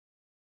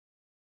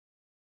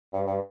Hi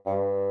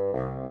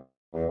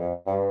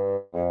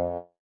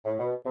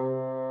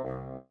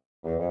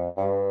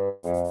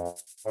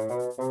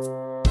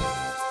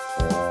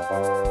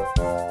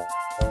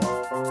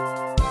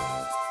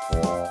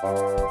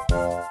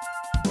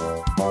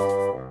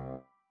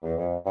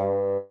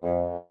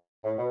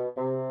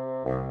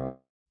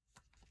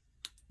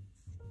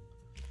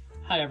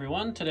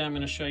everyone, today I'm going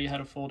to show you how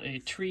to fold a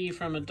tree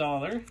from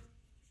 $1.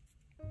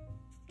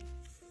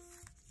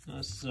 Now,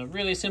 this is a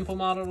really simple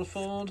model to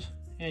fold,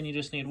 and you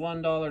just need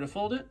 $1 to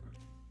fold it.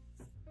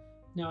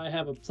 Now I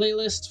have a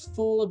playlist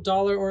full of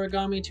dollar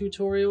origami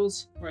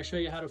tutorials where I show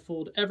you how to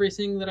fold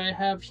everything that I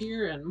have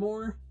here and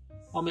more.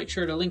 I'll make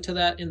sure to link to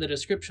that in the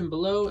description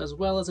below as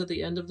well as at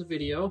the end of the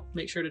video.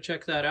 Make sure to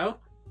check that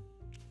out.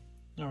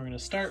 Now we're going to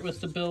start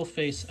with the bill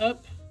face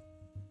up.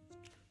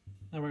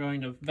 Then we're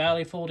going to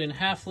valley fold in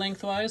half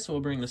lengthwise, so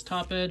we'll bring this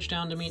top edge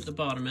down to meet the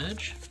bottom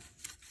edge.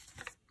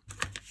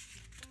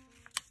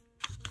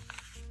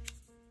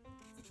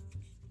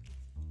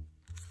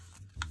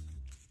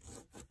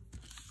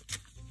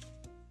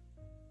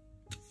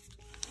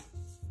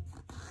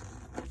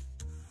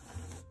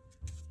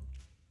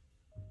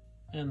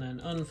 And then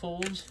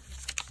unfold.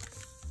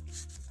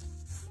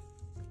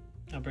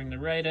 Now bring the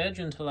right edge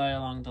and to lie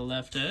along the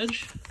left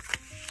edge.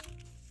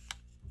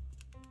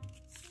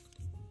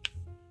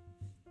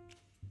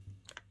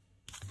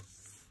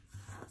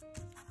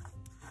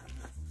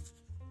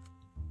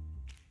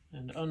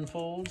 And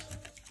unfold.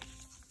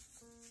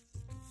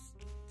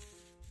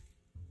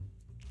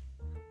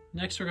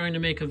 Next we're going to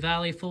make a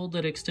valley fold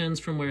that extends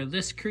from where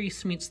this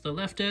crease meets the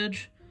left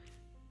edge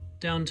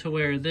down to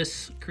where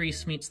this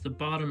crease meets the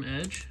bottom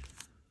edge.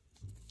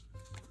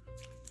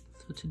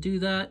 So to do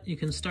that, you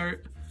can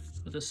start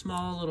with a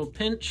small little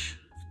pinch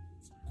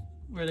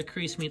where the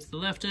crease meets the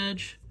left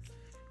edge,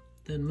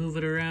 then move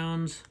it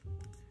around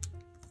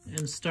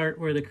and start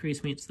where the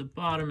crease meets the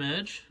bottom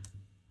edge.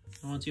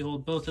 Once you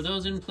hold both of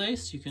those in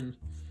place, you can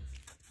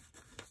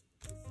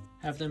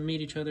have them meet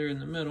each other in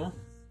the middle.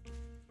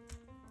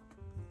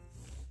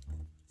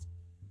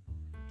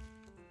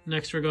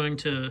 Next we're going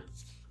to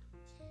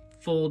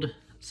fold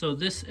so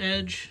this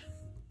edge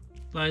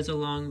lies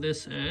along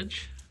this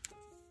edge.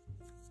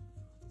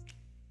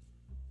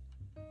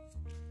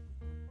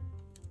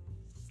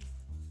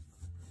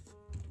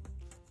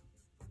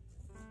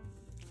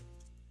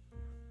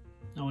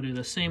 Now we'll do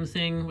the same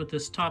thing with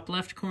this top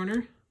left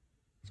corner.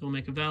 So we'll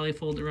make a valley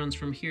fold that runs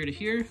from here to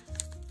here.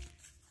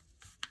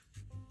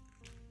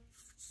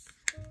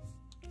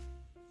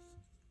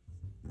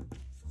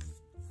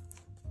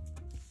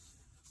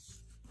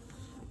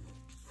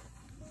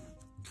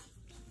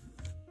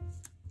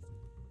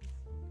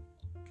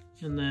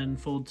 And then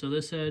fold so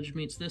this edge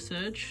meets this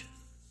edge.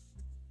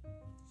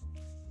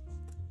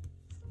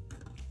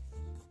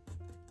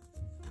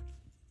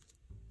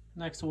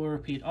 Next we'll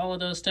repeat all of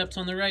those steps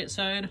on the right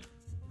side.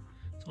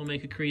 So we'll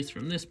make a crease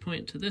from this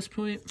point to this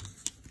point.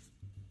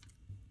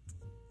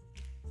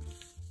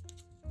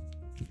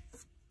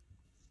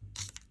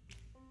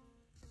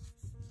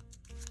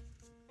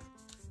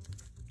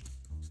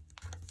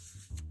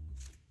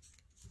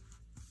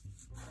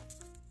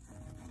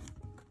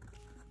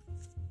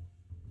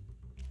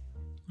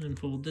 And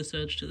fold this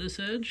edge to this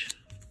edge.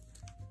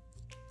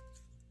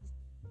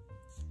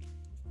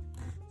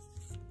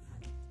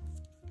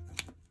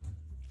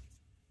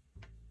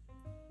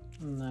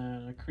 And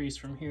then a crease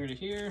from here to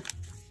here.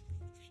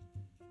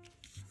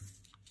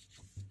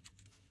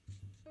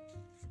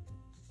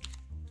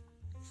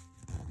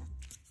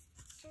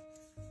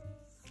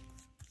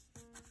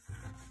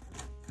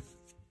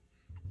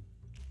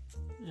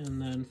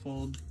 And then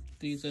fold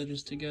these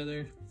edges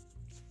together.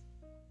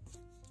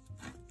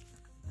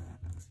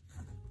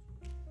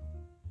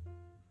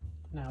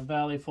 Now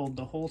valley fold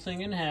the whole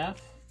thing in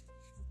half.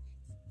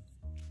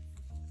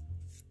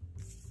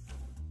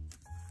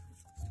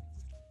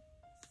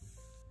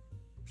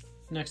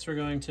 Next we're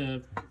going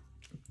to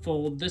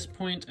fold this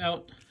point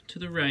out to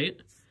the right.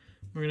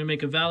 We're going to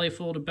make a valley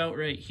fold about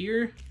right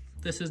here.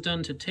 This is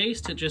done to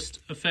taste, it just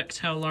affects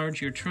how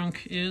large your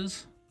trunk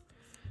is.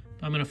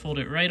 I'm going to fold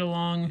it right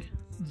along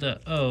the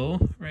O,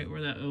 right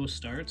where that O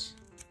starts.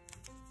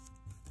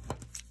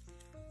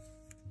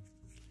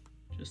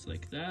 Just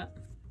like that.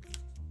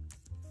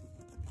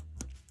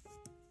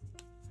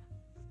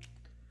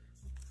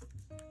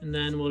 And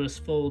then we'll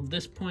just fold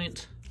this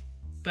point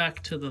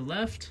back to the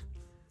left.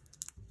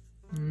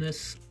 And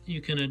this you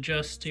can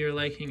adjust to your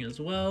liking as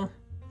well.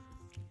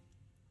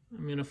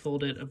 I'm going to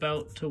fold it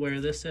about to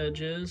where this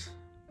edge is.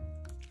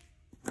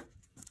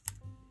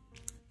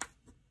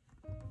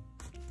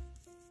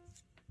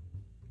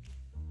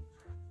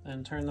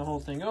 Then turn the whole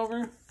thing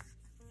over.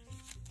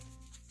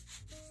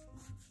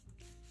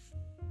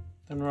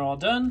 Then we're all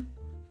done.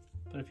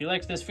 But if you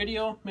liked this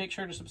video, make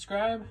sure to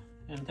subscribe.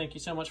 And thank you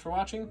so much for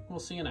watching. We'll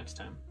see you next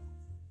time.